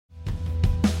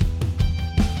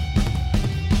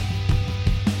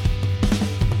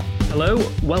Hello,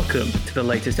 welcome to the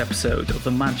latest episode of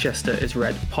the Manchester is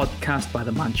Red podcast by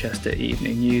the Manchester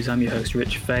Evening News. I'm your host,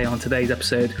 Rich Fay. On today's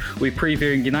episode, we're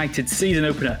previewing United's season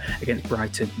opener against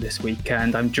Brighton this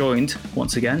weekend. I'm joined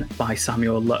once again by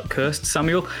Samuel Luckhurst.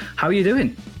 Samuel, how are you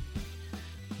doing?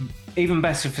 Even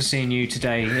better for seeing you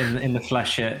today in the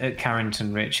flesh at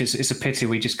Carrington, Rich. It's a pity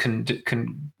we just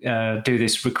couldn't do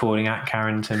this recording at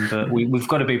Carrington, but we've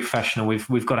got to be professional.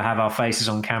 We've got to have our faces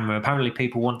on camera. Apparently,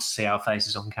 people want to see our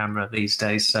faces on camera these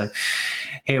days. So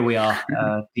here we are,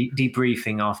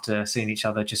 debriefing after seeing each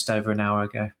other just over an hour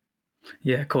ago.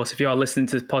 Yeah, of course. If you are listening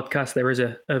to this podcast, there is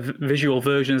a visual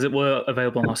version, as it were,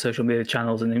 available on our social media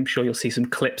channels, and I'm sure you'll see some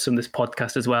clips from this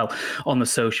podcast as well on the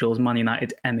socials, Man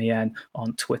United MEN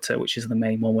on Twitter, which is the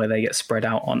main one where they get spread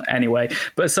out on anyway.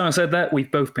 But as someone said that,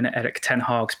 we've both been at Erik ten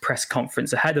Hag's press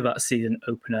conference ahead of that season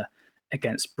opener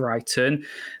against Brighton.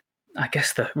 I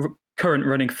guess the current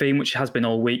running theme, which has been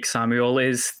all week, Samuel,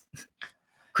 is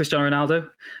Cristiano Ronaldo.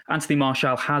 Anthony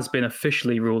Martial has been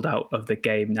officially ruled out of the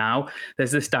game now.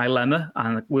 There's this dilemma,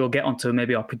 and we'll get onto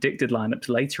maybe our predicted lineups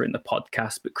later in the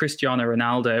podcast, but Cristiano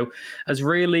Ronaldo has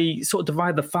really sort of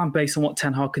divided the fan base on what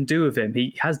Ten Hag can do with him.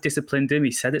 He has disciplined him.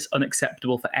 He said it's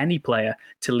unacceptable for any player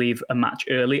to leave a match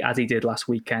early, as he did last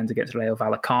weekend against Rayo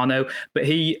Vallecano, but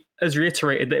he has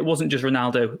reiterated that it wasn't just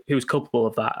Ronaldo who was culpable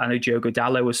of that. I know Diogo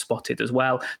Dalot was spotted as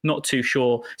well. Not too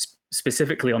sure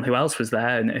specifically on who else was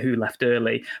there and who left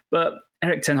early. But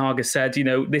Erik ten Hag has said,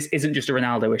 this isn't just a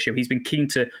Ronaldo issue. He's been keen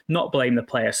to not blame the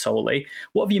player solely.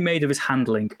 What have you made of his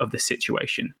handling of the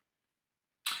situation?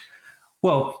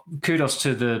 Well, kudos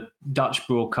to the Dutch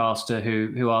broadcaster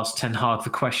who asked Ten Hag the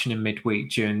question in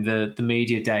midweek during the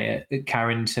media day at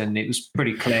Carrington. It was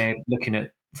pretty clear, looking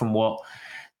at from what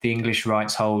the English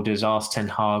rights holders asked Ten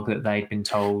Hag, that they'd been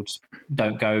told,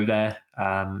 don't go there.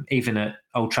 Even at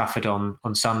Old Trafford on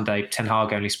Sunday, Ten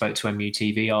Hag only spoke to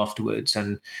MUTV afterwards,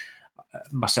 and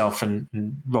myself and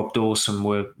Rob Dawson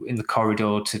were in the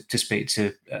corridor to speak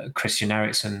to Christian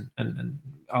Eriksen, and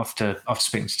after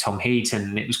speaking to Tom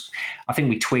Heaton, I think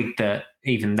we twigged that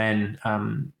even then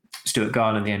Stuart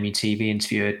Garland, the MUTV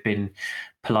interviewer, had been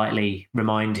politely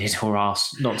reminded or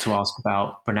asked not to ask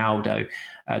about Ronaldo.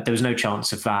 There was no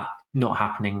chance of that not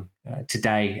happening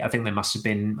today. I think there must have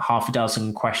been half a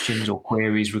dozen questions or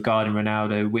queries regarding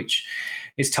Ronaldo, which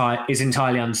is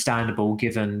entirely understandable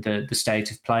given the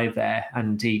state of play there.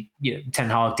 And Ten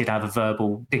Hag did have a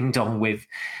verbal ding dong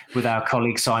with our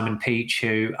colleague Simon Peach,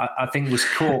 who I think was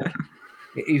caught.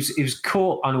 He was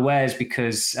caught unawares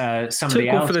because somebody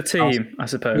took one else for the team, I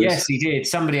suppose. Yes, he did.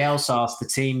 Somebody else asked the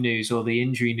team news or the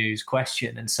injury news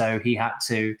question, and so he had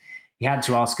to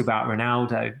ask about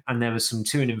Ronaldo. And there was some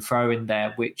to and fro in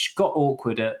there, which got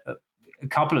awkward at a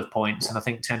couple of points. And I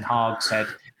think Ten Hag said,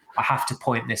 "I have to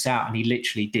point this out," and he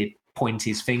literally did point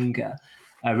his finger,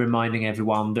 reminding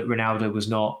everyone that Ronaldo was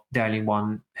not the only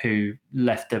one who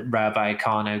left the Rayo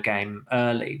Vallecano game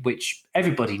early, which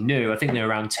everybody knew. I think there were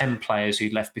around 10 players who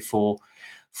left before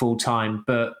full time.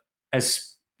 But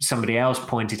as somebody else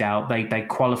pointed out, they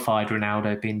qualified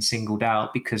Ronaldo being singled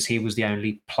out because he was the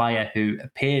only player who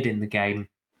appeared in the game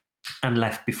and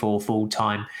left before full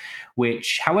time,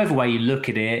 which, however way you look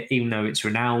at it, even though it's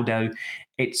Ronaldo,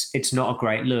 it's not a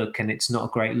great look, and it's not a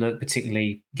great look,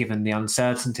 particularly given the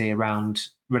uncertainty around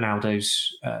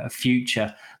Ronaldo's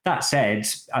future. That said,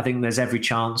 I think there's every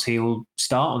chance he'll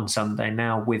start on Sunday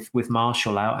now with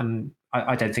Martial out, and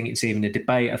I don't think it's even a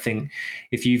debate. I think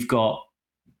if you've got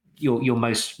your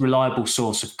most reliable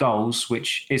source of goals,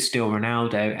 which is still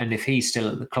Ronaldo, and if he's still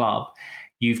at the club,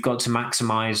 you've got to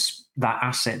maximise that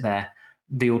asset there.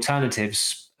 The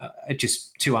alternatives are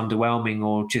just too underwhelming,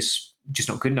 or just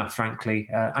not good enough, frankly.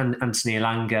 And Anthony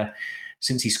Elanga,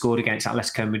 since he scored against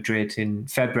Atletico Madrid in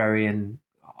February, and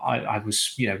I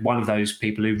was, one of those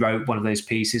people who wrote one of those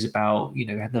pieces about,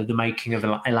 the making of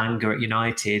Elanga at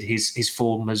United. His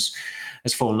form has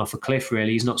fallen off a cliff,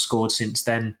 really. He's not scored since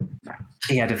then.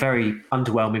 He had a very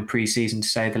underwhelming pre-season, to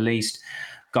say the least.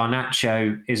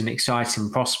 Garnacho is an exciting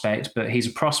prospect, but he's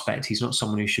a prospect. He's not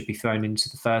someone who should be thrown into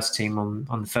the first team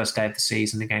on the first day of the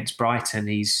season against Brighton.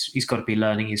 He's got to be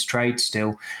learning his trade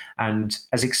still. And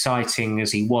as exciting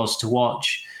as he was to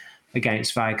watch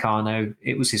against Vallecano,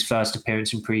 it was his first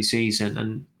appearance in pre-season,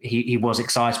 and he was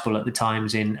excitable at the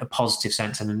times in a positive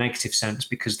sense and a negative sense,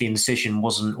 because the indecision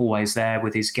wasn't always there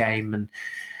with his game. And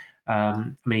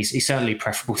he's certainly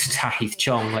preferable to Tahith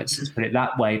Chong, let's put it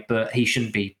that way, but he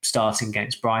shouldn't be starting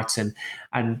against Brighton.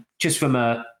 And just from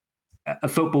a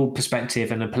football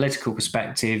perspective and a political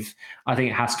perspective, I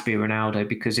think it has to be Ronaldo,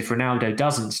 because if Ronaldo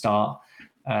doesn't start,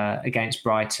 against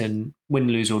Brighton, win,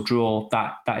 lose or draw.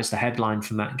 That is the headline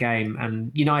from that game.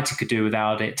 And United could do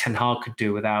without it. Ten Hag could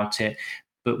do without it.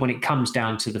 But when it comes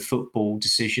down to the football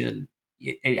decision,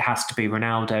 it has to be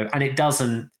Ronaldo. And it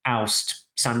doesn't oust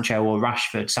Sancho or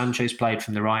Rashford. Sancho's played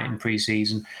from the right in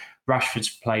pre-season. Rashford's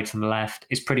played from the left.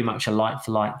 It's pretty much a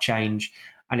like-for-like change.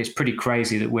 And it's pretty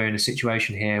crazy that we're in a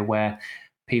situation here where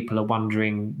people are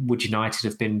wondering, would United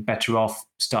have been better off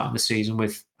starting the season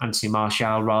with Anthony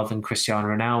Martial rather than Cristiano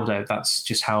Ronaldo? That's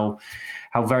just how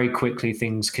very quickly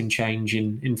things can change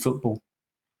in football.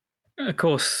 Of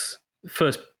course,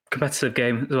 first competitive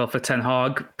game as well for Ten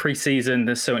Hag. Pre-season,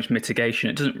 there's so much mitigation.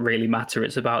 It doesn't really matter.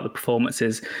 It's about the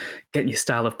performances, getting your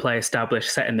style of play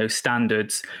established, setting those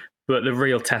standards. But the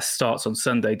real test starts on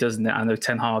Sunday, doesn't it? I know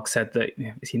Ten Hag said that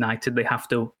it's United, they have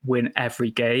to win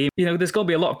every game. There's going to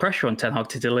be a lot of pressure on Ten Hag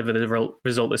to deliver the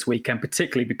result this weekend,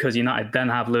 particularly because United then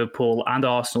have Liverpool and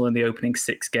Arsenal in the opening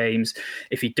 6 games.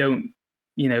 If you don't,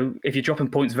 if you're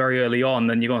dropping points very early on,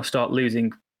 then you're going to start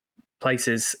losing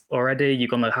places already. You're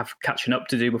going to have catching up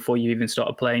to do before you even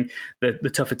start playing the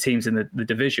tougher teams in the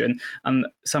division. And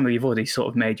some of you've already sort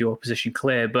of made your position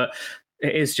clear, but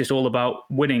it is just all about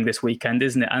winning this weekend,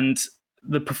 isn't it? And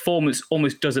the performance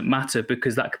almost doesn't matter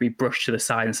because that could be brushed to the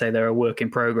side and say they're a work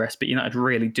in progress. But United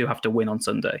really do have to win on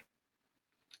Sunday.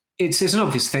 It's an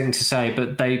obvious thing to say,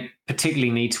 but they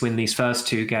particularly need to win these first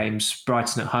 2 games,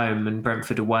 Brighton at home and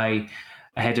Brentford away,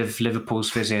 ahead of Liverpool's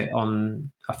visit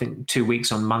on, I think, 2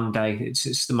 weeks on Monday.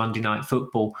 It's the Monday Night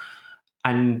Football.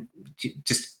 And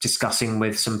just discussing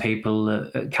with some people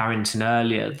at Carrington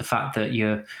earlier, the fact that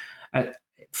you're...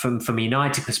 From a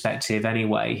United perspective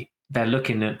anyway, they're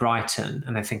looking at Brighton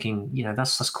and they're thinking,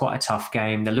 that's quite a tough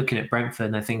game. They're looking at Brentford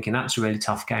and they're thinking that's a really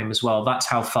tough game as well. That's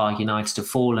how far United have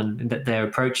fallen, and that they're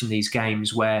approaching these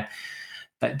games where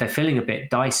they're feeling a bit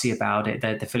dicey about it.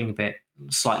 They're feeling a bit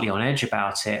slightly on edge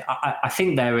about it. I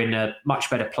think they're in a much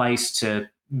better place to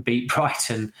beat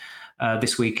Brighton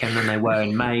this weekend than they were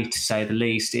in May, to say the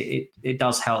least. It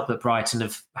does help that Brighton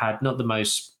have had not the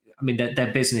most...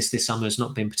 their business this summer has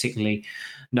not been particularly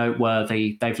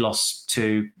noteworthy. They've lost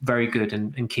 2 very good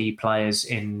and key players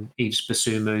in Yves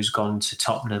Bissouma, who's gone to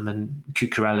Tottenham, and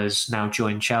Cucurella's now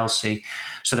joined Chelsea.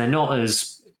 So they're not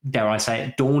as, dare I say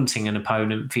it, daunting an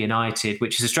opponent for United,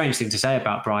 which is a strange thing to say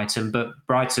about Brighton. But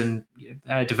Brighton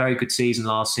had a very good season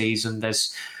last season.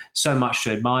 There's so much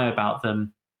to admire about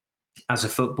them as a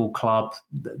football club.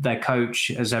 Their coach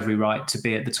has every right to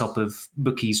be at the top of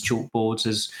bookies' chalkboards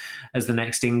as the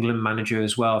next England manager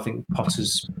as well. I think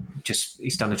Potter's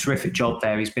he's done a terrific job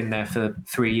there. He's been there for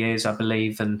 3 years, I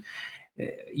believe, and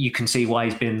you can see why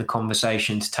he's been in the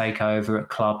conversation to take over at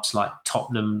clubs like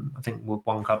Tottenham. I think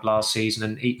one club last season,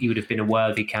 and he would have been a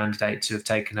worthy candidate to have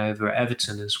taken over at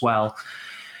Everton as well.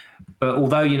 But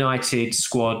although United's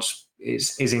squad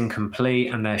is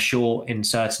incomplete and they're short in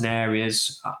certain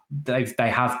areas, they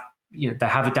have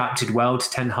adapted well to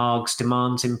Ten Hag's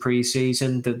demands in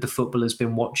pre-season. The football has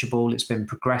been watchable, it's been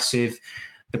progressive.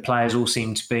 The players all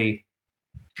seem to be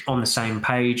on the same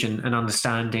page and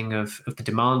understanding of the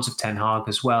demands of Ten Hag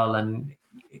as well. And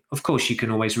of course, you can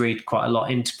always read quite a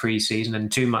lot into pre-season and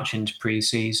too much into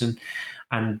pre-season.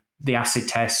 And the acid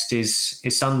test is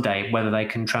Sunday, whether they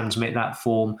can transmit that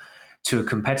form to a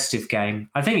competitive game.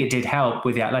 I think it did help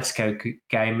with the Atletico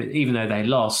game, even though they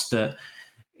lost, that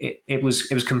it was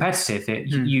competitive.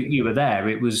 You were there.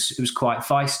 It was quite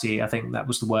feisty. I think that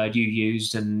was the word you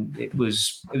used, and it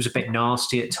was a bit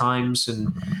nasty at times,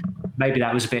 and maybe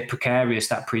that was a bit precarious,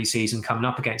 that pre-season coming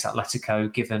up against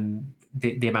Atletico, given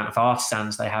the amount of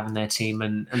artisans they have in their team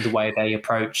and the way they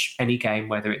approach any game,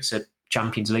 whether it's a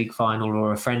Champions League final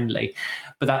or a friendly.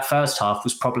 But that first half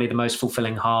was probably the most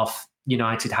fulfilling half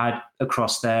United had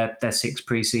across their 6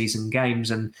 pre-season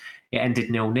games, and it ended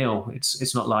 0-0.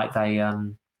 It's not like they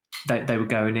were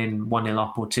going in 1-0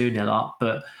 up or 2-0 up,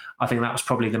 but I think that was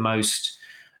probably the most,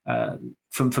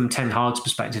 from Ten Hag's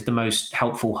perspective, the most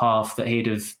helpful half that he'd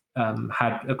have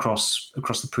had across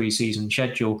the pre-season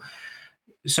schedule.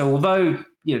 So although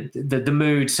the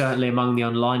mood certainly among the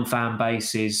online fan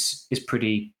base is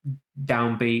pretty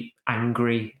downbeat,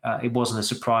 angry, it wasn't a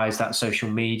surprise that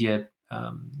social media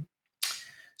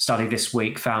study this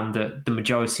week found that the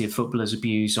majority of footballers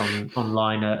abused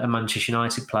online are Manchester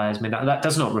United players. I mean, that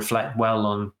does not reflect well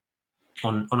on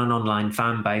an online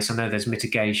fan base. I know there's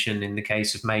mitigation in the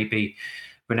case of maybe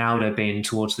Ronaldo being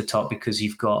towards the top because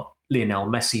you've got Lionel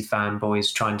Messi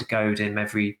fanboys trying to goad him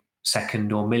every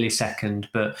second or millisecond,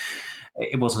 but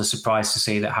it wasn't a surprise to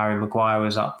see that Harry Maguire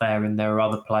was up there, and there are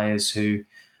other players who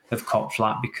have copped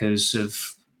flat because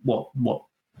of what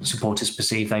supporters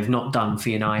perceive they've not done for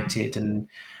United. And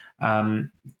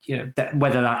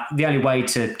Whether the only way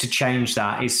to change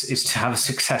that is to have a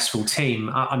successful team.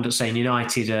 I'm not saying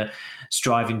United are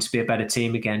striving to be a better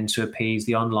team again to appease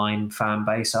the online fan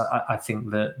base. I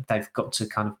think that they've got to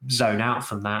kind of zone out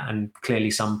from that, and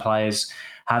clearly some players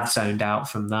have zoned out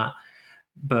from that.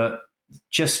 But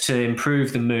just to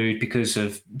improve the mood because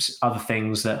of other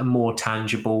things that are more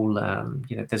tangible,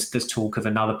 there's talk of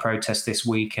another protest this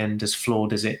weekend, as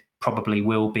flawed as it probably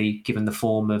will be given the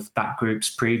form of that group's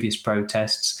previous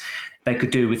protests. They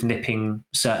could do with nipping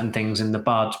certain things in the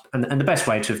bud. And the best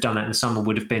way to have done it in the summer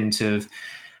would have been to have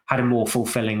had a more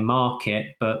fulfilling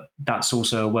market, but that's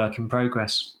also a work in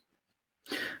progress.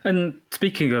 And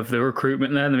speaking of the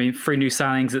recruitment then, I mean, 3 new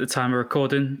signings at the time of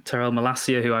recording. Terrell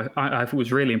Malacia, who I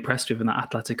was really impressed with in that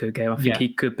Atletico game. I think he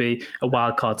could be a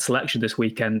wildcard selection this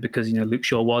weekend because, Luke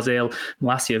Shaw was ill.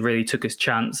 Malacia really took his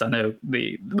chance. I know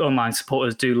the online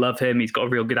supporters do love him. He's got a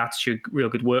real good attitude, real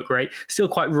good work rate. Still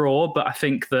quite raw, but I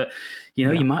think that,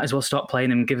 you might as well start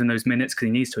playing him, given those minutes, because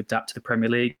he needs to adapt to the Premier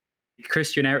League.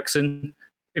 Christian Eriksen,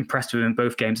 impressed with him in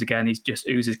both games again. He's just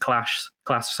oozes class.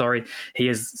 He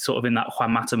is sort of in that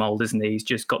Juan Mata mold, isn't he? He's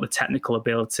just got the technical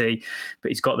ability, but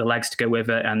he's got the legs to go with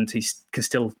it, and he can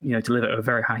still, deliver at a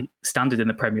very high standard in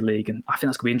the Premier League. And I think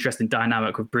that's going to be an interesting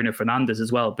dynamic with Bruno Fernandes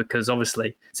as well, because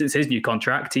obviously since his new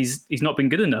contract, he's not been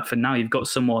good enough, and now you've got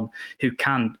someone who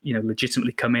can,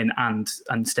 legitimately come in and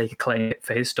stake a claim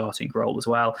for his starting role as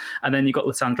well. And then you've got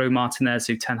Lisandro Martinez,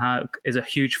 who Ten Hag is a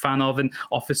huge fan of and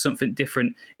offers something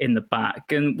different in the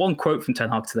back. And one quote from Ten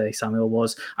Hag today, Samuel,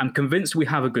 was, "I'm convinced we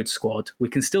have a good squad. We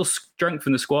can still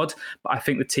strengthen the squad, but I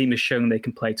think the team has shown they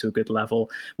can play to a good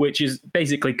level," which is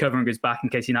basically covering his back in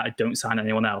case United don't sign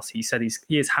anyone else. He said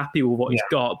he is happy with what he's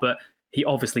got, but he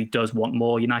obviously does want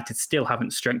more. United still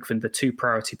haven't strengthened the 2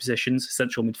 priority positions,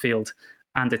 central midfield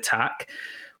and attack.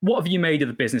 What have you made of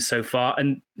the business so far?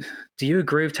 And do you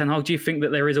agree with Ten Hag? Do you think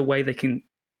that there is a way they can...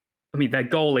 I mean, their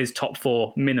goal is top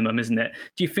 4 minimum, isn't it?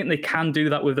 Do you think they can do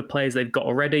that with the players they've got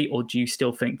already, or do you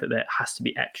still think that there has to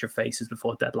be extra faces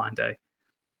before deadline day?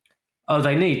 Oh,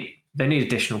 they need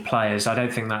additional players. I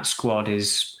don't think that squad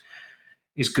is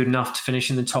good enough to finish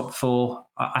in the top 4.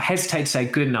 I hesitate to say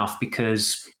good enough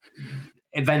because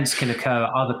events can occur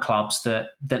at other clubs that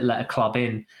let a club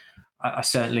in. I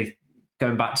certainly,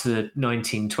 going back to the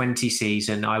 1920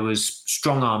 season, I was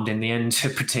strong-armed in the end to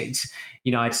predict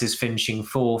United as finishing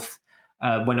 4th.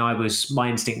 When my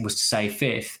instinct was to say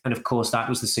 5th. And of course, that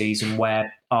was the season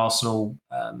where Arsenal,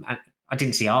 I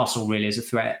didn't see Arsenal really as a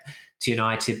threat to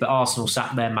United, but Arsenal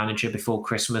sacked their manager before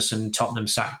Christmas and Tottenham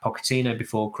sacked Pochettino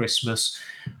before Christmas.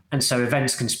 And so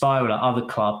events can spiral at other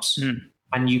clubs.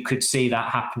 And you could see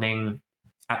that happening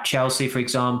at Chelsea, for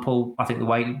example. I think the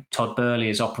way Todd Boehly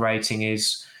is operating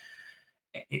is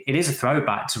a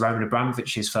throwback to Roman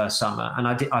Abramovich's first summer. And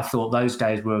I thought those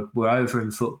days were over in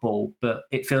football, but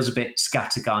it feels a bit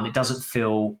scattergun. It doesn't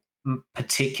feel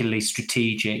particularly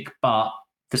strategic, but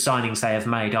the signings they have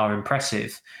made are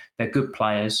impressive. They're good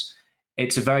players.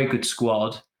 It's a very good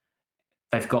squad.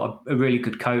 They've got a really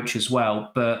good coach as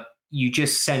well, but you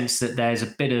just sense that there's a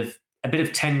bit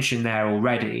of tension there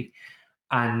already.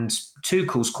 And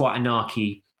Tuchel's quite a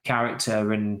narky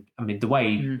character, and I mean the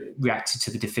way he reacted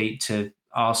to the defeat to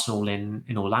Arsenal in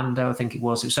Orlando, I think it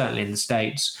was certainly in the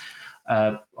States.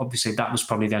 Obviously, that was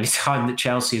probably the only time that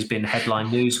Chelsea has been headline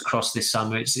news across this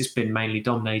summer. It's been mainly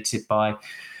dominated by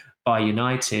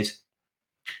United,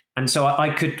 and so I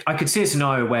could see a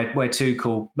scenario where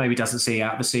Tuchel maybe doesn't see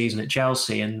out the season at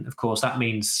Chelsea, and of course that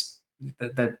means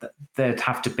that there'd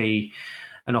have to be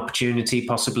an opportunity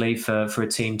possibly for a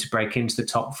team to break into the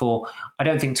top 4. I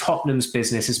don't think Tottenham's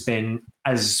business has been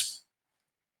as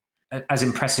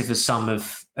impressive as some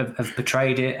have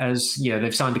portrayed it as.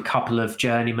 They've signed a couple of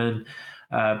journeymen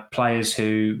players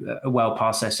who are well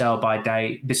past their sell-by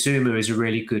date. Bissouma is a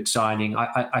really good signing.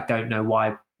 I don't know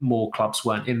why more clubs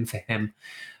weren't in for him.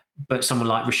 But someone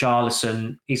like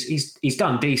Richarlison, he's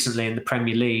done decently in the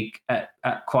Premier League at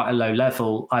quite a low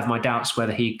level. I have my doubts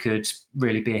whether he could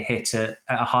really be a hit at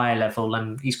a higher level,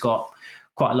 and he's got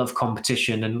quite a lot of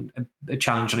competition and a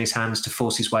challenge on his hands to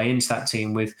force his way into that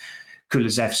team with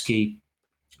Kulusevski,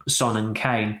 Son and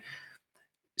Kane.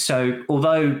 So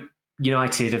although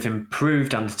United have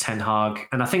improved under Ten Hag,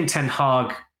 and I think Ten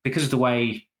Hag, because of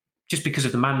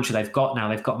the manager they've got now,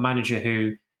 they've got a manager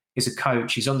who is a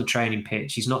coach. He's on the training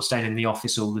pitch. He's not staying in the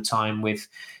office all the time with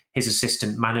his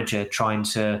assistant manager trying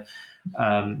to,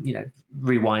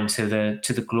 rewind to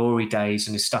the glory days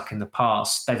and is stuck in the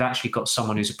past. They've actually got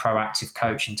someone who's a proactive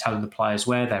coach and telling the players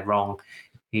where they're wrong.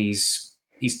 He's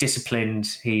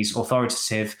disciplined. He's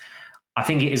authoritative. I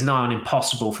think it is nigh on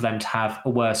impossible for them to have a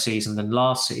worse season than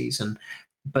last season.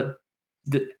 But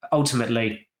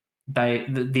ultimately,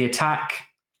 the attack,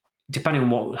 depending on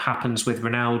what happens with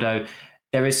Ronaldo,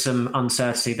 there is some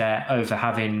uncertainty there over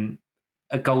having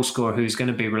a goal scorer who's going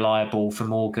to be reliable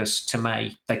from August to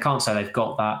May. They can't say they've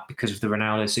got that because of the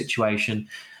Ronaldo situation.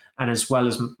 And as well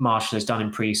as Martial has done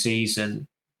in pre-season,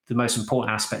 the most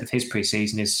important aspect of his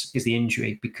pre-season is the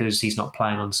injury, because he's not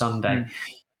playing on Sunday.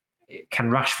 Can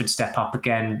Rashford step up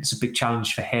again? It's a big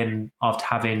challenge for him after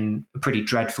having a pretty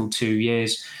dreadful 2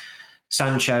 years.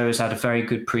 Sancho has had a very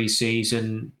good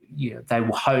pre-season. They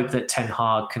will hope that Ten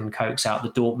Hag can coax out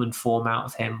the Dortmund form out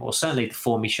of him, or certainly the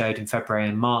form he showed in February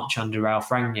and March under Ralf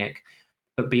Rangnick.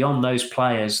 But beyond those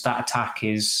players, that attack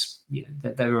is,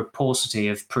 there are a paucity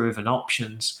of proven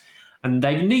options. And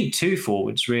they need two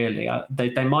forwards, really.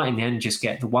 They might in the end just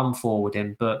get the one forward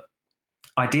in, but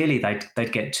ideally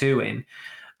they'd get two in.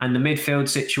 And the midfield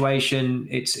situation,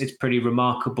 it's pretty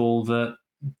remarkable that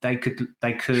they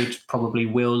could probably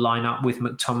will line up with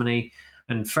McTominay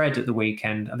and Fred at the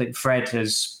weekend. I think Fred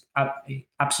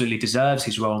absolutely deserves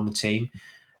his role on the team.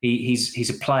 He's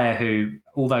a player who,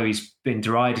 although he's been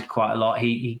derided quite a lot,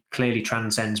 he clearly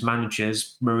transcends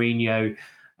managers. Mourinho,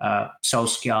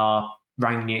 Solskjaer,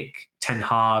 Rangnick, Ten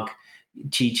Hag,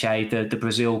 Chiche, the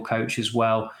Brazil coach as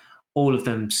well. All of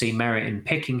them see merit in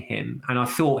picking him, and I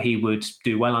thought he would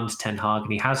do well under Ten Hag,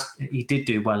 and he did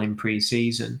do well in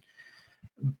pre-season.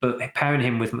 But pairing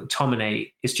him with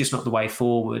McTominay is just not the way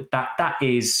forward. That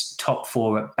is top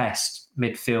four at best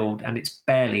midfield, and it's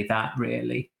barely that,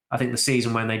 really. I think the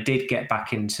season when they did get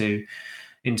back into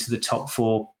the top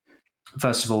four,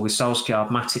 first of all with Solskjaer,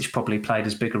 Matic probably played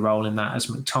as big a role in that as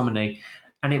McTominay.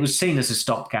 And it was seen as a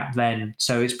stopgap then.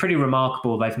 So it's pretty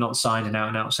remarkable they've not signed an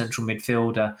out-and-out central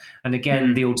midfielder. And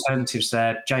again, the alternatives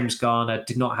there, James Garner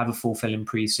did not have a fulfilling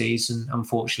pre-season,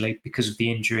 unfortunately, because of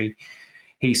the injury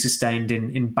he sustained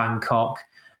in Bangkok.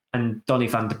 And Donny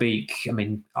van de Beek, I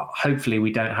mean, hopefully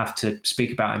we don't have to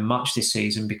speak about him much this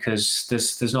season, because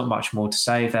there's not much more to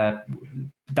say there.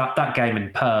 That game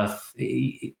in Perth,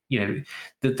 the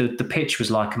pitch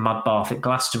was like a mud bath at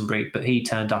Glastonbury, but he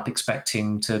turned up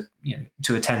expecting to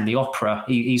attend the opera.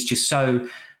 He's just so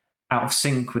out of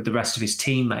sync with the rest of his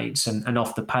teammates and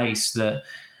off the pace that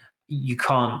you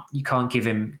can't give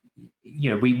him.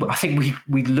 I think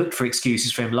we looked for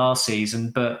excuses for him last season,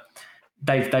 but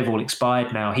they've all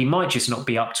expired now. He might just not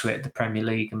be up to it at the Premier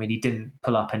League. I mean, he didn't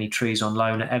pull up any trees on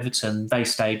loan at Everton. They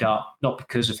stayed up, not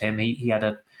because of him. He had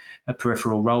a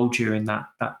peripheral role during that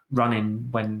run-in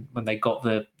when they got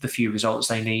the few results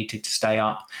they needed to stay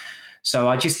up. So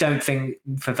I just don't think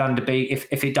for Van der Beek,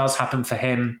 if it does happen for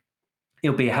him,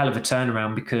 it'll be a hell of a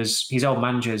turnaround, because his old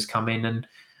manager has come in, and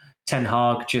Ten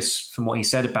Hag, just from what he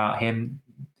said about him,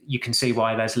 you can see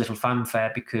why there's little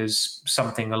fanfare, because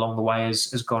something along the way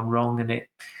has gone wrong. And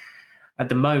at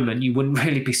the moment, you wouldn't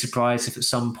really be surprised if at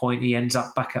some point he ends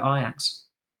up back at Ajax.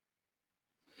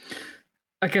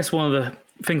 I guess one of the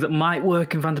things that might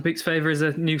work in Van der Beek's favour is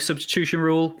a new substitution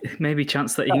rule. Maybe a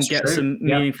chance that he can get some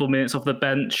meaningful minutes off the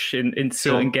bench in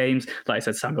certain games. Like I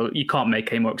said, Samuel, you can't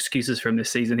make any more excuses for him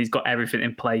this season. He's got everything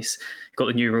in place. He's got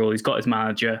the new rule. He's got his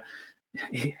manager.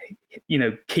 Key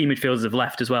midfielders have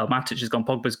left as well. Matic has gone,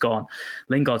 Pogba's gone,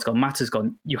 Lingard's gone, Mata's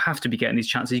gone. You have to be getting these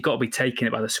chances. You've got to be taking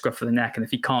it by the scruff of the neck. And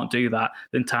if you can't do that,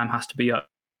 then time has to be up.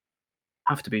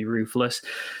 Have to be ruthless.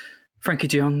 Frankie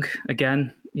de Jong,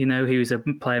 again, he was a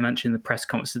player mentioned in the press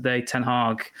conference today. Ten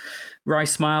Hag, wry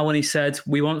smile when he said,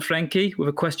 "We want Frankie," with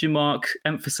a question mark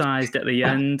emphasised at the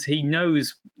end. He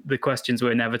knows the questions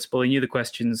were inevitable. He knew the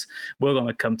questions were going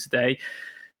to come today.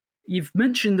 You've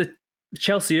mentioned the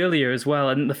Chelsea earlier as well,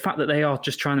 and the fact that they are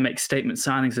just trying to make statement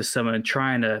signings this summer and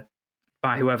trying to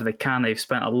buy whoever they can. They've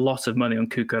spent a lot of money on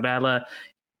Cucurella.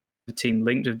 The team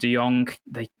linked with De Jong.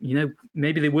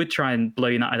 Maybe they would try and blow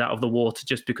United out of the water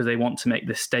just because they want to make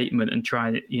this statement and try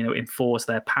and enforce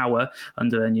their power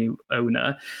under their new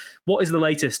owner. What is the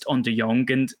latest on De Jong,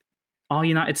 and are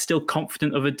United still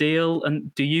confident of a deal?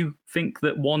 And do you think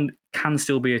that one can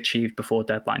still be achieved before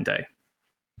deadline day?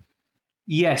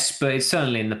 Yes, but it's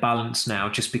certainly in the balance now,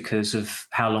 just because of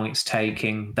how long it's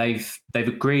taking. They've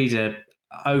agreed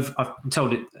I'm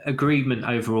told agreement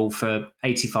overall for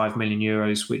 85 million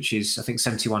euros, which is I think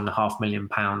 71.5 million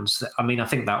pounds. I mean, I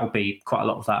think that will be quite a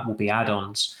lot of that will be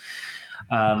add-ons,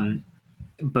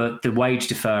 but the wage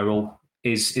deferral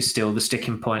is still the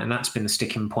sticking point, and that's been the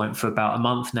sticking point for about a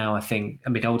month now. I think. I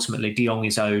mean, ultimately, De Jong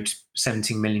is owed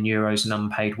 17 million euros in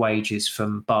unpaid wages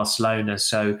from Barcelona,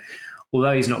 so.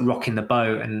 Although he's not rocking the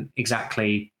boat and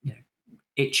exactly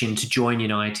itching to join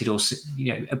United, or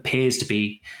appears to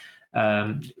be,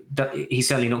 he's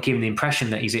certainly not giving the impression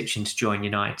that he's itching to join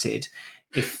United.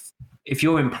 If if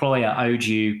your employer owed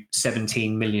you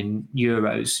 17 million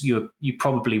euros, you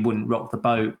probably wouldn't rock the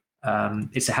boat.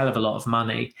 It's a hell of a lot of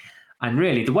money. And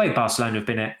really, the way Barcelona have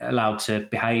been allowed to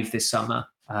behave this summer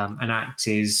and act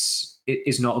is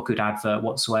not a good advert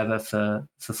whatsoever for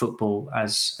football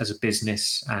as a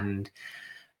business, and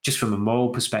just from a moral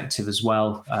perspective as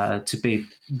well. To be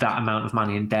that amount of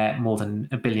money in debt, more than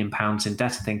 £1 billion in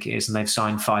debt, I think it is, and they've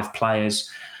signed 5 players.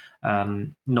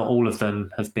 Not all of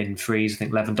them have been frees. I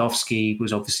think Lewandowski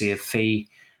was obviously a fee.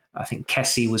 I think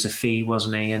Kessie was a fee,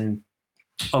 wasn't he? And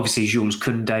obviously Jules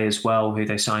Koundé as well, who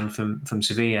they signed from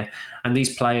Sevilla. And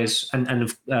these players, and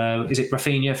is it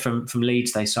Rafinha from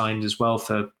Leeds they signed as well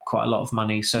for quite a lot of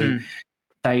money. So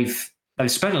they've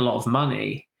spent a lot of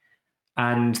money,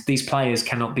 and these players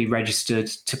cannot be registered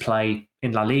to play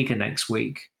in La Liga next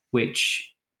week,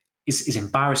 which is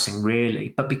embarrassing, really.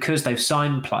 But because they've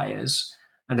signed players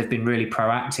and they've been really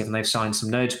proactive and they've signed some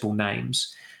notable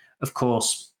names, of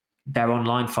course, their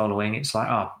online following, it's like,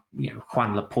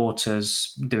 Juan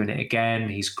Laporta's doing it again.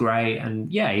 He's great.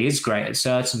 And yeah, he is great at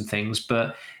certain things,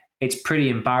 but it's pretty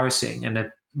embarrassing and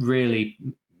a really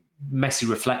messy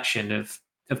reflection of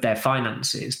their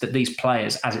finances that these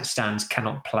players, as it stands,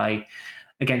 cannot play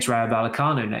against Rayo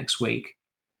Vallecano next week.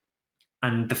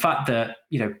 And the fact that,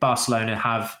 Barcelona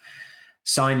have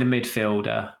signed a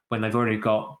midfielder when they've already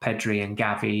got Pedri and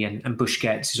Gavi, and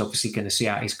Busquets is obviously going to see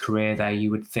out his career there, you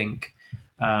would think.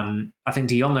 I think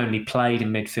De Jong only played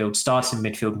in midfield, started in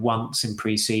midfield once in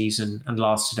pre-season and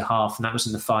lasted a half, and that was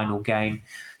in the final game.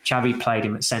 Xavi played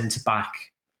him at centre-back,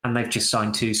 and they've just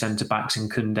signed 2 centre-backs in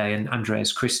Koundé and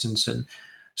Andreas Christensen.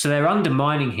 So they're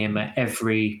undermining him at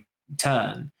every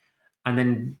turn. And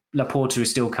then Laporta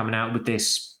is still coming out with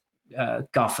this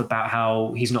guff about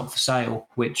how he's not for sale,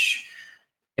 which,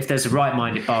 if there's a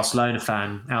right-minded Barcelona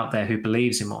fan out there who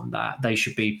believes him on that, they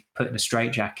should be put in a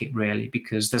straitjacket, really,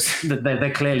 because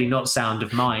they're clearly not sound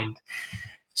of mind.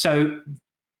 So,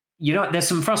 there's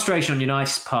some frustration on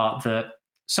United's part that,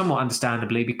 somewhat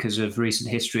understandably, because of recent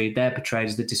history, they're portrayed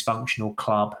as the dysfunctional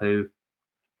club who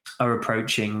are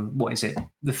approaching,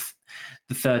 the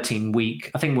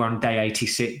 13-week, I think we're on day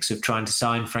 86 of trying to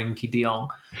sign Frenkie de Jong.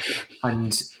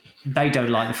 And they don't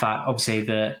like the fact, obviously,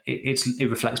 that it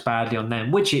reflects badly on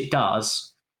them, which it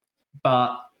does.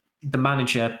 But the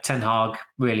manager, Ten Hag,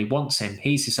 really wants him.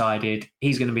 He's decided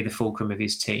he's going to be the fulcrum of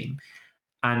his team.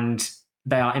 And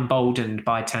they are emboldened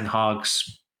by Ten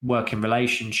Hag's working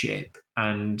relationship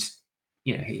and,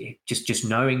 just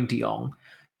knowing de Jong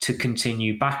to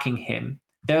continue backing him.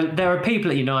 There are people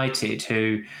at United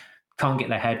who can't get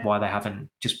their head why they haven't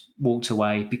just walked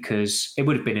away, because it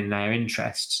would have been in their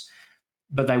interests.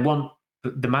 But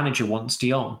the manager wants de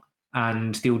Jong,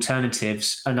 and the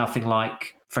alternatives are nothing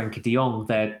like Frenkie de Jong.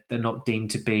 They're not deemed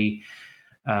to be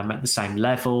at the same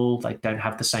level. They don't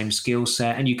have the same skill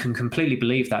set, and you can completely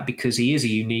believe that because he is a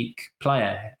unique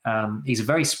player. He's a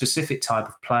very specific type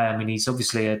of player. I mean, he's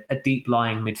obviously a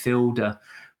deep-lying midfielder,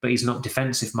 but he's not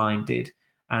defensive-minded,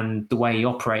 and the way he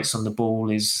operates on the ball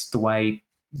is the way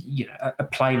a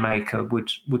playmaker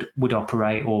would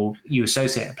operate, or you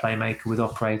associate a playmaker with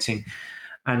operating.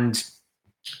 And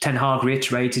Ten Hag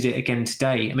reiterated it again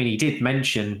today. I mean, he did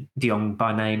mention de Jong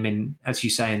by name in, as you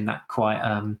say, in that quite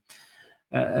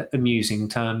amusing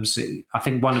terms. I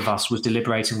think one of us was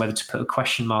deliberating whether to put a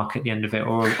question mark at the end of it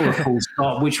or a full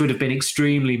stop, which would have been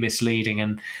extremely misleading.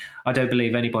 And I don't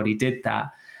believe anybody did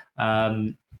that.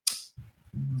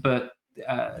 But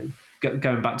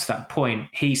going back to that point,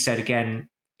 he said again,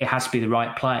 it has to be the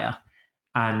right player.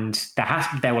 And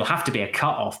there will have to be a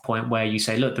cut-off point where you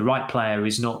say, look, the right player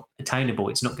is not attainable.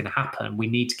 It's not going to happen. We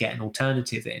need to get an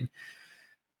alternative in.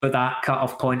 But that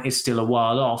cut-off point is still a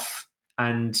while off.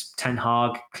 And Ten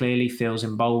Hag clearly feels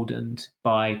emboldened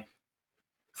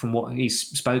from what he's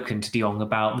spoken to de Jong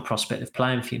about the prospect of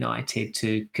playing for United,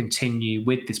 to continue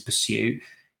with this pursuit.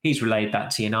 He's relayed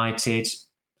that to United,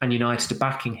 and United are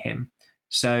backing him.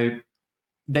 So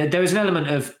there is an element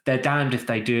of they're damned if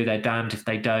they do, they're damned if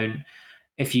they don't.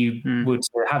 If you would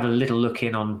have a little look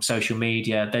in on social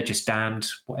media, they're just damned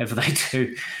whatever they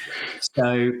do.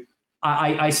 So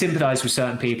I sympathise with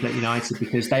certain people at United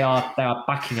because they are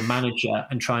backing a manager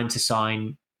and trying to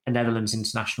sign a Netherlands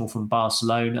international from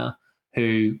Barcelona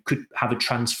who could have a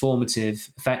transformative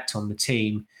effect on the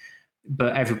team.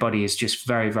 But everybody is just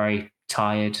very, very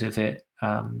tired of it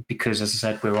because, as I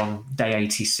said, we're on day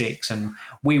 86 and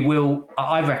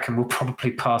I reckon we'll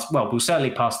probably we'll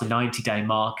certainly pass the 90-day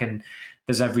mark, and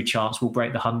there's every chance we'll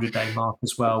break the 100-day mark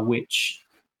as well, which,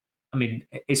 I mean,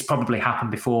 it's probably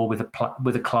happened before with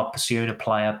a club pursuing a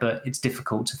player, but it's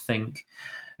difficult to think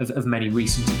of many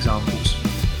recent examples.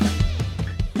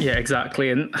 Yeah,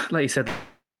 exactly. And like you said,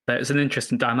 It's an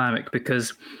interesting dynamic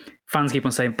because fans keep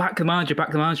on saying, back the manager,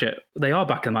 back the manager. They are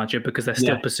back the manager because they're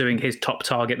still pursuing his top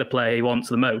target, the player he wants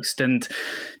the most. And,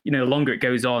 the longer it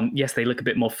goes on, yes, they look a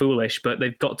bit more foolish, but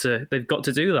they've got to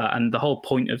do that. And the whole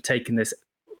point of taking this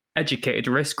educated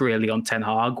risk really on Ten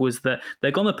Hag was that they're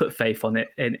going to put faith on it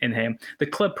in him. The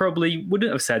club probably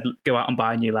wouldn't have said go out and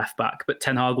buy a new left back, but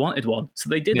Ten Hag wanted one, so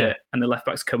they did it, and the left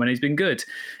back's come and he's been good.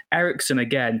 Ericsson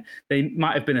again, they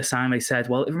might have been a sign. They said,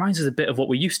 well, it reminds us a bit of what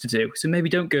we used to do, so maybe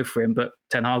don't go for him. But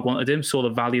Ten Hag wanted him, saw the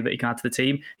value that he can add to the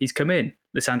team. He's come in.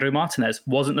 Lisandro Martinez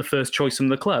wasn't the first choice from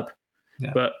the club,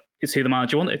 but it's who the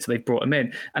manager wanted, so they brought him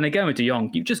in. And again with De Jong,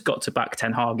 you've just got to back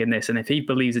Ten Hag in this. And if he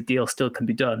believes a deal still can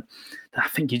be done, I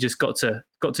think you just got to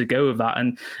go with that.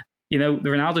 And the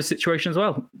Ronaldo situation as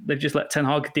well. They've just let Ten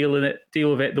Hag deal with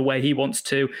it the way he wants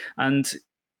to. And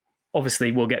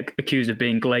obviously, we'll get accused of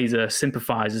being Glazer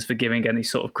sympathisers for giving any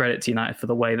sort of credit to United for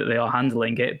the way that they are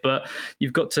handling it. But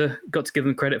you've got to give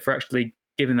them credit for actually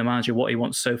giving the manager what he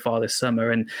wants so far this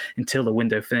summer. And until the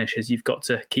window finishes, you've got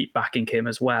to keep backing him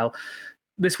as well.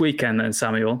 This weekend then,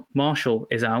 Samuel, Marshall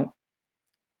is out.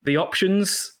 The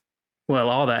options, well,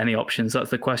 are there any options?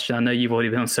 That's the question. I know you've already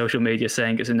been on social media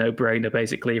saying it's a no-brainer,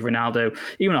 basically. Ronaldo,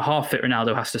 even a half-fit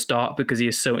Ronaldo has to start because he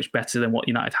is so much better than what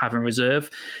United have in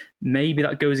reserve. Maybe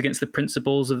that goes against the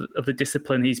principles of the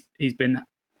discipline he's been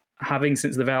having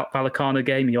since the Vallecano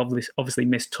game. He obviously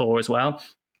missed Tour as well.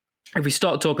 If we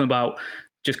start talking about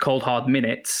just cold hard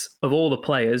minutes, of all the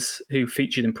players who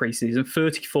featured in pre-season,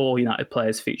 34 United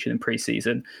players featured in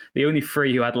pre-season. The only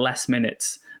 3 who had less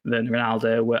minutes than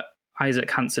Ronaldo were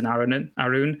Isaac Hansen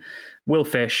Arun, Will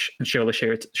Fish, and Shola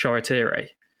Shoretire.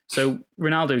 So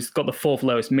Ronaldo's got the 4th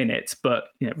lowest minutes, but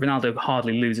Ronaldo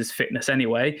hardly loses fitness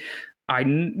anyway.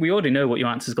 We already know what your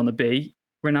answer is going to be.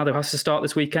 Ronaldo has to start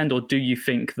this weekend, or do you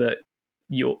think that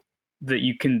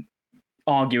you can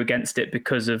argue against it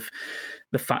because of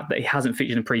the fact that he hasn't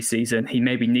featured in pre-season? He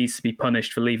maybe needs to be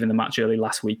punished for leaving the match early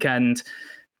last weekend.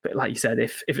 But like you said,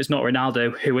 if it's not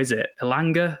Ronaldo, who is it?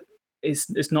 Elanga?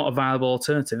 It's not a viable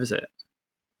alternative, is it?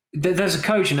 There's a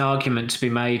coaching argument to be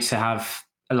made to have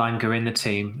Elanga in the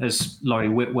team, as Laurie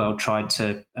Whitwell tried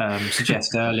to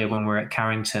suggest earlier when we were at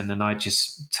Carrington, and I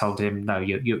just told him, no,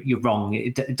 you're wrong.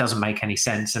 It doesn't make any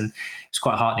sense. And it's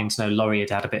quite heartening to know Laurie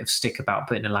had a bit of stick about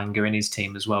putting Elanga in his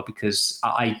team as well, because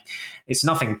it's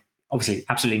nothing, obviously,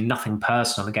 absolutely nothing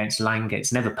personal against Elanga.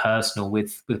 It's never personal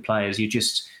with players. You're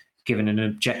just given an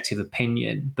objective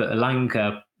opinion. But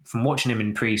Elanga, from watching him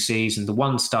in pre-season, the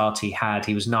one start he had,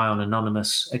 he was nigh on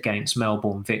anonymous against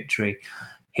Melbourne Victory.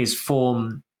 His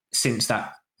form since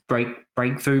that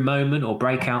breakthrough moment or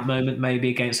breakout moment maybe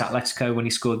against Atletico when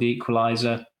he scored the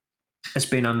equaliser has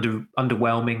been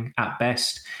underwhelming at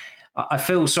best. I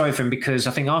feel sorry for him because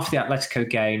I think after the Atletico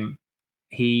game,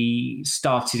 he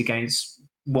started against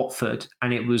Watford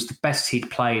and it was the best he'd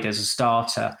played as a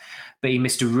starter, but he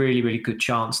missed a really, really good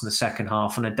chance in the second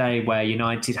half on a day where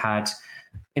United had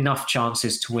enough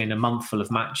chances to win a month full of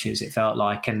matches, it felt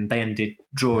like, and they ended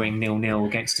drawing 0-0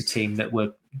 against a team that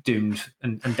were doomed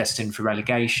and destined for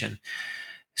relegation.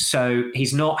 So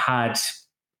he's not had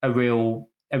a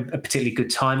particularly good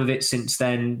time of it since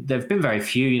then. There have been very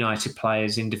few United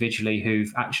players individually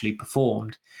who've actually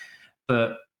performed,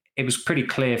 but it was pretty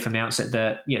clear from the outset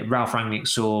that Ralph Rangnick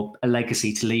saw a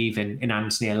legacy to leave in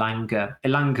Anthony Elanga.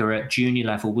 Elanga at junior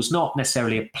level was not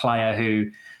necessarily a player who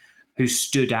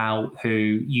stood out, who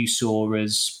you saw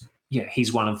as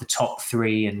he's one of the top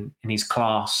 3 in his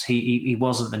class. He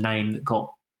wasn't the name that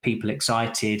got people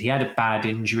excited. He had a bad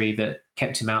injury that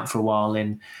kept him out for a while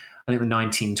in, I think, the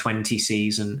 1920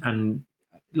 season. And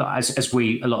as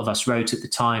a lot of us wrote at the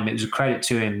time, it was a credit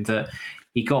to him that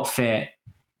he got fit.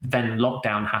 Then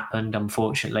lockdown happened,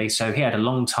 unfortunately. So he had a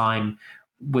long time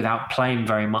without playing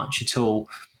very much at all.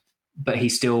 But he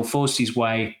still forced his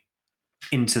way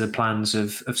into the plans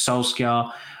of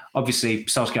Solskjaer. Obviously,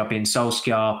 Solskjaer being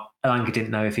Solskjaer, Elanga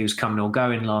didn't know if he was coming or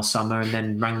going last summer, and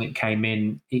then Rangnick came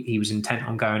in. He was intent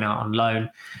on going out on loan.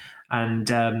 And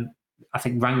I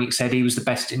think Rangnick said he was the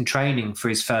best in training for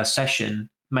his first session,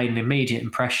 made an immediate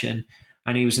impression,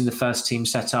 and he was in the first team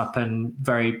setup and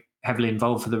very heavily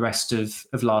involved for the rest of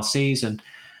last season.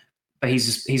 But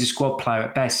he's a squad player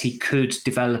at best. He could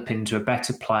develop into a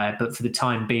better player, but for the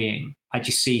time being, I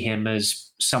just see him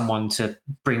as someone to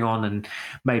bring on and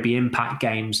maybe impact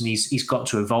games, and he's got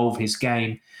to evolve his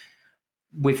game.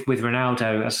 With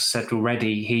Ronaldo, as I said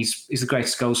already, he's the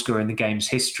greatest goal scorer in the game's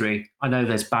history. I know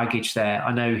there's baggage there.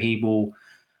 I know he will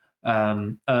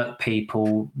irk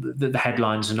people. The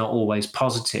headlines are not always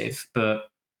positive, but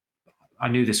I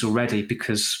knew this already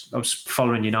because I was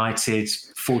following United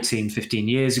 14, 15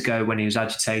 years ago when he was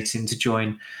agitating to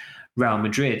join Real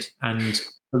Madrid, and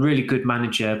a really good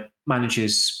manager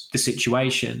manages the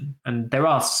situation. And there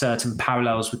are certain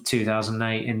parallels with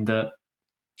 2008 in that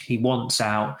he wants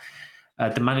out.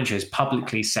 The manager has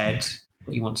publicly said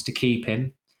he wants to keep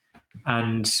him,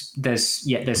 and there's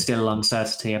still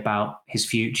uncertainty about his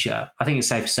future. I think it's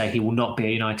safe to say he will not be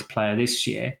a United player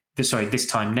this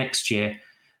time next year.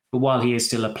 But while he is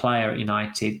still a player at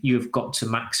United, you've got to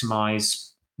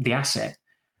maximise the asset.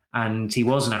 And he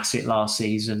was an asset last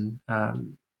season.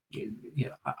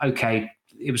 Okay,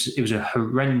 it was a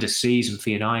horrendous season for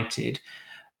United,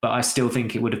 but I still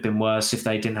think it would have been worse if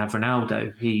they didn't have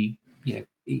Ronaldo. He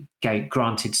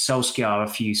granted Solskjaer a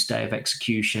few stay of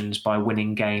executions by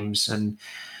winning games, and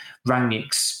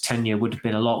Rangnick's tenure would have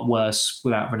been a lot worse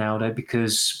without Ronaldo,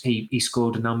 because he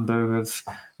scored a number of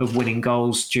winning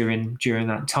goals during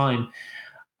that time.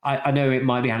 I know it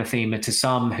might be anathema to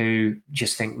some who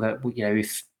just think that,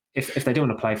 if they don't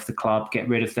want to play for the club, get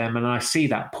rid of them. And I see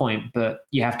that point, but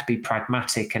you have to be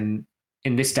pragmatic. And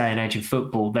in this day and age of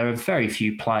football, there are very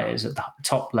few players at the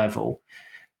top level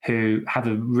who have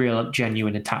a real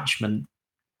genuine attachment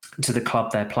to the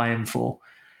club they're playing for.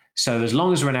 So as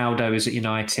long as Ronaldo is at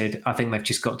United, I think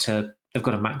they've got to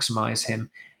maximise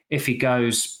him. If he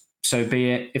goes, so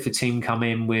be it. If a team come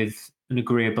in with an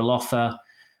agreeable offer,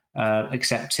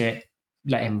 accept it,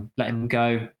 let him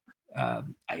go.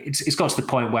 It's got to the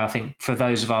point where I think for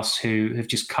those of us who have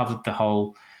just covered the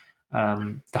whole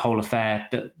affair,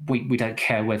 that we don't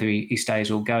care whether he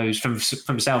stays or goes. From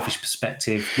a selfish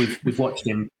perspective, we've watched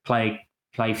him play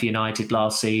for United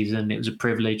last season. It was a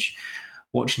privilege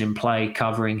watching him play,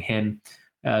 covering him.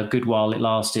 A good while it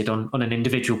lasted on an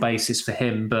individual basis for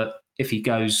him. But if he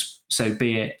goes, so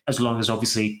be it. As long as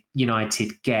obviously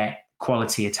United get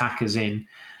quality attackers in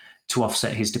to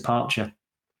offset his departure.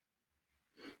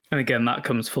 And again, that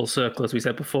comes full circle, as we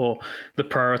said before. The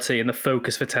priority and the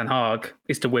focus for Ten Hag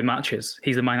is to win matches.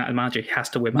 He's a Man United manager. He has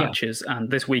to win matches.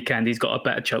 And this weekend, he's got a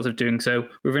better chance of doing so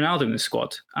with Ronaldo in the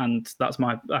squad. And I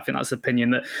think that's the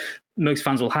opinion that most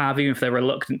fans will have, even if they're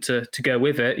reluctant to go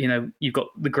with it. You've got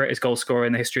the greatest goal scorer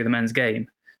in the history of the men's game.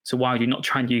 So why would you not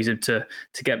try and use him to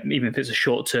get, even if it's a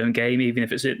short-term game, even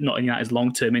if it's not in United's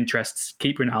long-term interests,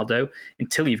 keep Ronaldo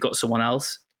until you've got someone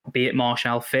else, be it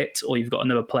Martial fit or you've got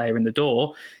another player in the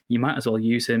door. You might as well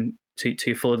use him to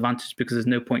your full advantage, because there's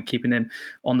no point keeping him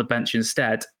on the bench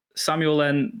instead. Samuel,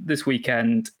 then this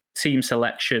weekend, team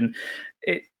selection.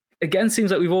 It again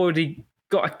seems like we've already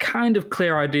got a kind of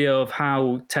clear idea of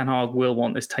how Ten Hag will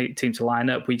want this team to line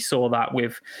up. We saw that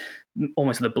with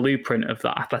almost the blueprint of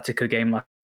that Atletico game.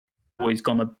 Always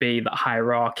going to be that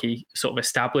hierarchy sort of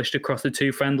established across the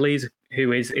two friendlies,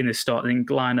 who is in the starting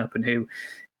lineup and who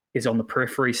is on the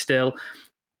periphery still.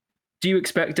 Do you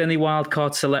expect any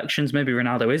wildcard selections? Maybe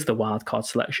Ronaldo is the wildcard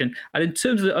selection. And in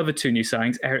terms of the other two new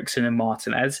signings, Eriksen and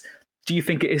Martinez, do you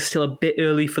think it is still a bit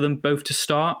early for them both to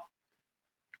start?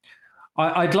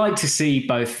 I'd like to see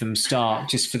both of them start,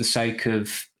 just for the sake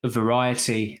of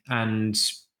variety. And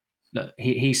look,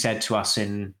 he said to us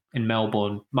in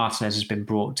Melbourne, Martinez has been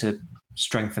brought to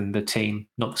strengthen the team,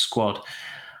 not the squad.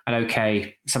 And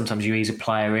okay, sometimes you ease a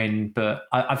player in, but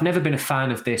I've never been a fan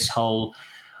of this whole,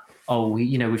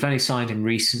 we've only signed him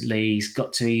recently, he's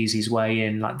got to ease his way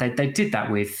in. Like they did that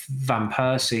with Van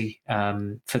Persie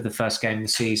for the first game of the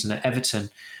season at Everton,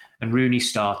 and Rooney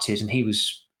started and he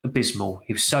was abysmal.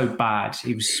 He was so bad.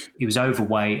 He was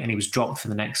overweight and he was dropped for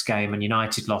the next game, and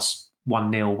United lost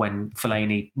 1-0 when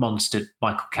Fellaini monstered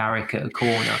Michael Carrick at a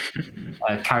corner.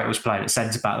 Carrick was playing at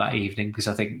centre-back that evening because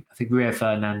I think Rio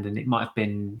Ferdinand and it might have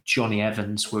been Johnny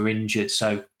Evans were injured,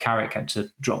 so Carrick had to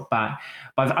drop back.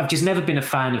 But I've just never been a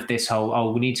fan of this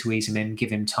whole, we need to ease him in, give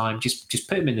him time, just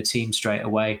put him in the team straight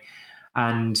away.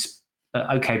 And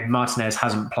okay, Martinez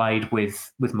hasn't played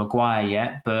with Maguire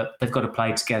yet, but they've got to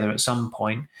play together at some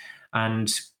point.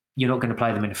 And you're not going to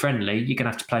play them in a friendly. You're going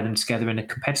to have to play them together in a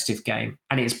competitive game.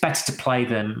 And it's better to play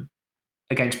them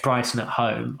against Brighton at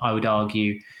home, I would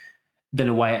argue, than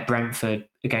away at Brentford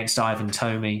against Ivan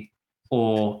Toney,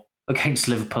 or against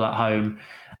Liverpool at home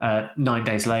 9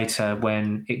 days later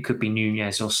when it could be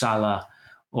Nunez or Salah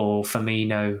or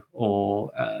Firmino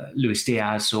or Luis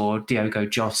Diaz or Diogo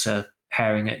Jota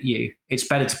herring at you. It's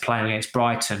better to play against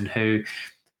Brighton, who,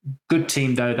 good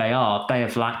team though they are, they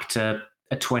have lacked a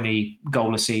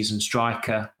 20-goal-a-season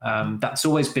striker. That's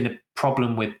always been a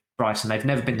problem with Brighton. They've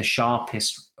never been the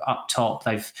sharpest up top.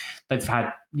 They've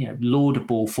had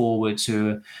laudable forwards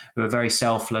who are very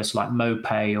selfless, like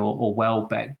Mopé or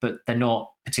Welbeck, but they're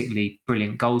not particularly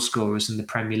brilliant goal scorers in the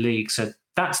Premier League. So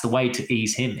that's the way to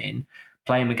ease him in.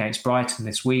 Play him against Brighton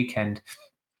this weekend.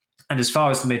 And as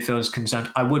far as the midfield is concerned,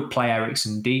 I would play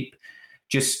Eriksen deep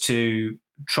just to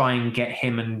try and get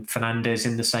him and Fernandes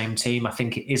in the same team. I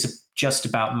think it is just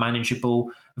about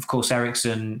manageable. Of course,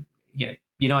 Eriksen,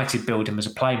 United billed him as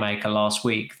a playmaker last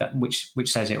week, which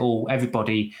says it all.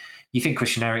 Everybody, you think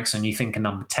Christian Eriksen, you think a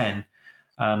number 10.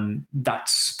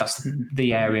 That's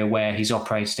the area where he's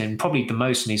operated in probably the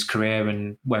most in his career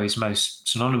and where he's most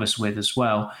synonymous with as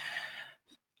well.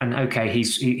 And okay,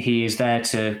 he is there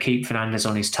to keep Fernandes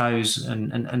on his toes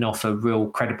and offer real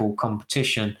credible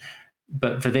competition.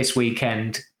 But for this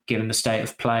weekend, given the state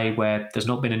of play where there's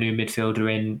not been a new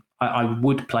midfielder in, I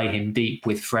would play him deep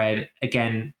with Fred.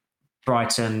 Again,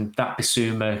 Brighton, that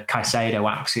Bissouma Caicedo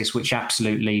axis, which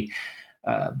absolutely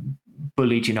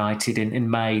bullied United in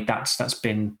May, that's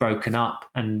been broken up.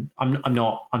 And I'm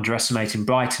not underestimating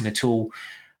Brighton at all.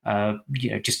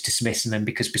 Just dismissing them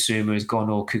because Bissouma is gone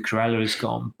or Cucurella is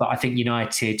gone. But I think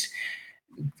United,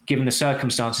 given the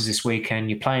circumstances this weekend,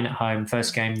 you're playing at home,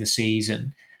 first game of the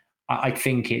season, I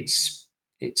think it's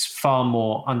far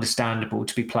more understandable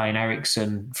to be playing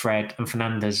Eriksen, Fred and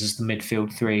Fernandes as the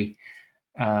midfield three,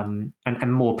 and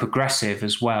more progressive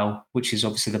as well, which is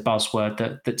obviously the buzzword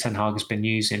that Ten Hag has been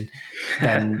using,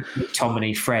 than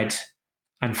McTominay, Fred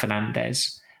and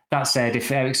Fernandes. That said, if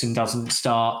Eriksen doesn't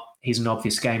start, he's an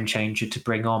obvious game changer to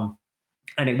bring on.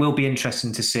 And it will be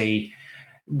interesting to see,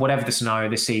 whatever the scenario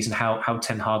this season, how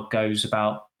Ten Hag goes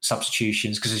about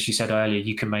substitutions. Because as you said earlier,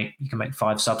 you can make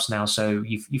 5 subs now, so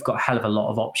you've got a hell of a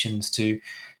lot of options to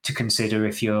consider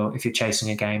if you're chasing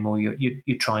a game or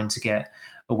you're trying to get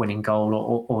a winning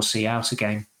goal or see out a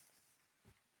game.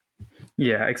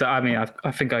 Yeah, exactly. I mean,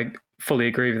 I think I fully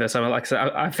agree with this. I mean, like I said,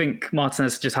 I think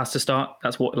Martinez just has to start.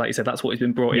 That's what, like you said, that's what he's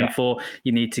been brought in for.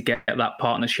 You need to get that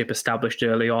partnership established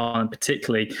early on, and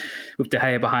particularly with De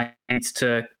Gea behind, needs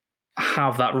to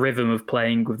have that rhythm of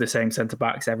playing with the same centre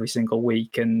backs every single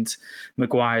week. And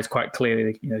Maguire is quite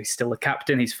clearly, he's still the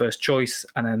captain, his first choice,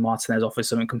 and then Martinez offers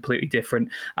something completely different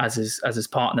as his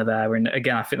partner there. And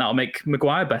again, I think that'll make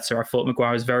Maguire better. I thought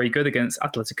Maguire was very good against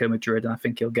Atletico Madrid, and I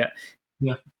think he'll get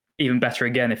even better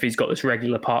again if he's got this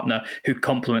regular partner who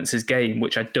complements his game,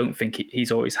 which I don't think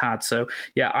he's always had. So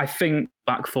yeah, I think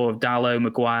back four of Dalot,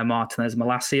 Maguire, Martinez,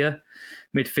 Malacia.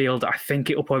 Midfield, I think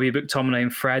it'll probably be McTominay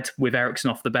and Fred with Eriksen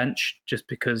off the bench, just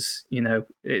because,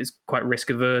 it's quite risk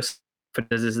averse.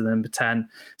 Fernandes is the number 10,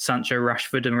 Sancho,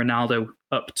 Rashford and Ronaldo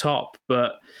up top.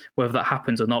 But whether that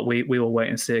happens or not, we will wait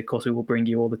and see. Of course, we will bring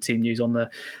you all the team news on the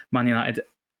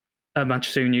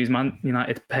Manchester News Man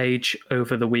United page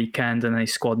over the weekend, and any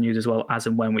squad news as well as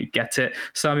and when we get it.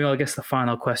 Samuel, I guess the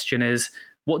final question is,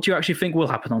 what do you actually think will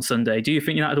happen on Sunday? Do you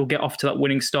think United will get off to that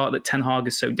winning start that Ten Hag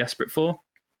is so desperate for?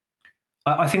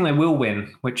 I think they will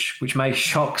win, which may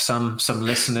shock some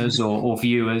listeners or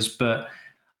viewers, but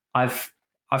I've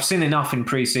seen enough in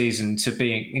pre-season to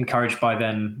be encouraged by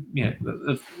them,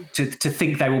 to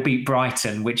think they will beat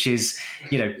Brighton, which is,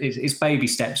 it's baby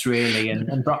steps really. And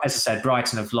as I said,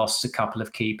 Brighton have lost a couple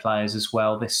of key players as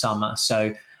well this summer.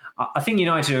 So I think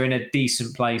United are in a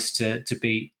decent place to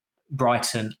beat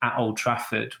Brighton at Old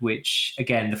Trafford, which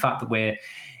again, the fact that we're,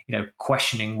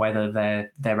 questioning whether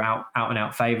they're out and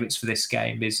out favourites for this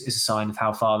game is a sign of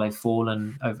how far they've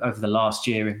fallen over the last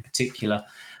year in particular.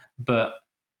 But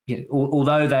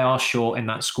although they are short in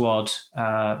that squad,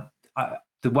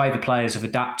 the way the players have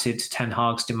adapted to Ten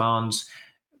Hag's demands,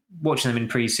 watching them in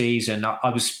pre-season, I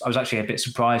was actually a bit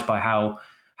surprised by how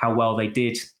well they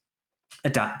did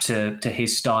adapt to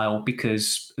his style,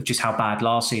 because of just how bad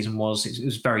last season was. It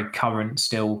was very current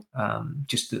still,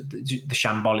 just the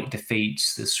shambolic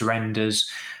defeats, the surrenders.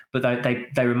 But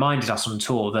they reminded us on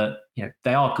tour that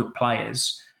they are good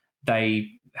players. They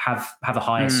have a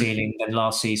higher ceiling than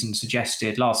last season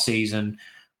suggested. Last season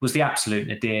was the absolute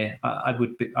nadir. I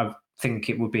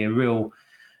think it would be a real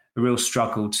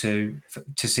struggle to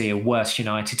see a worse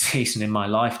United season in my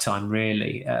lifetime,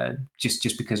 really,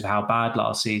 just because of how bad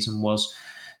last season was.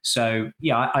 So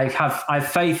yeah, I have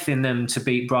faith in them to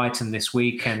beat Brighton this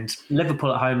week, and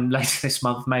Liverpool at home later this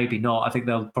month, maybe not. I think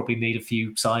they'll probably need a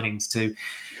few signings to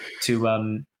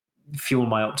fuel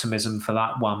my optimism for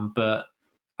that one. But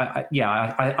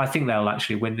I think they'll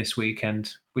actually win this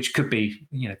weekend, which could be,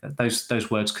 those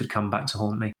words could come back to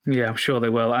haunt me. Yeah, I'm sure they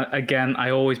will. Again, I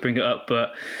always bring it up,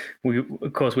 but we had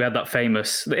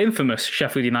the infamous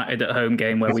Sheffield United at home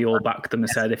game where we all backed them and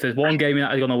said, if there's one game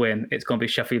United are going to win, it's going to be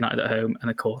Sheffield United at home.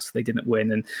 And of course, they didn't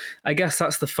win. And I guess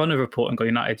that's the fun of reporting on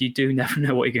United. You do never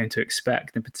know what you're going to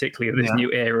expect, and particularly in this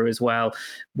new era as well.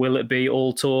 Will it be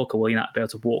all talk, or will United be able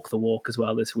to walk the walk as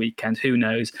well this weekend? Who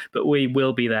knows? But we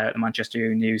will be there at the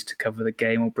Manchester News to cover the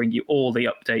game. We'll bring you all the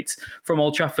updates from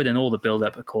Old Trafford and all the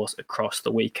build-up, of course, across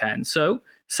the weekend. So,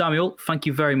 Samuel, thank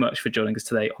you very much for joining us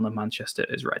today on the Manchester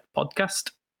is Red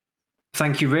podcast.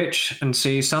 Thank you, Rich, and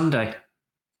see you Sunday.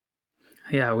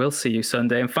 Yeah, we'll see you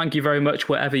Sunday. And thank you very much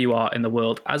wherever you are in the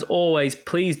world. As always,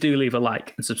 please do leave a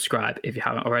like and subscribe if you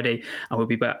haven't already. And we'll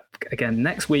be back again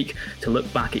next week to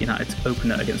look back at United's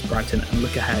opener against Brighton and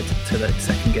look ahead to the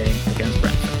second game against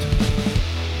Brentford.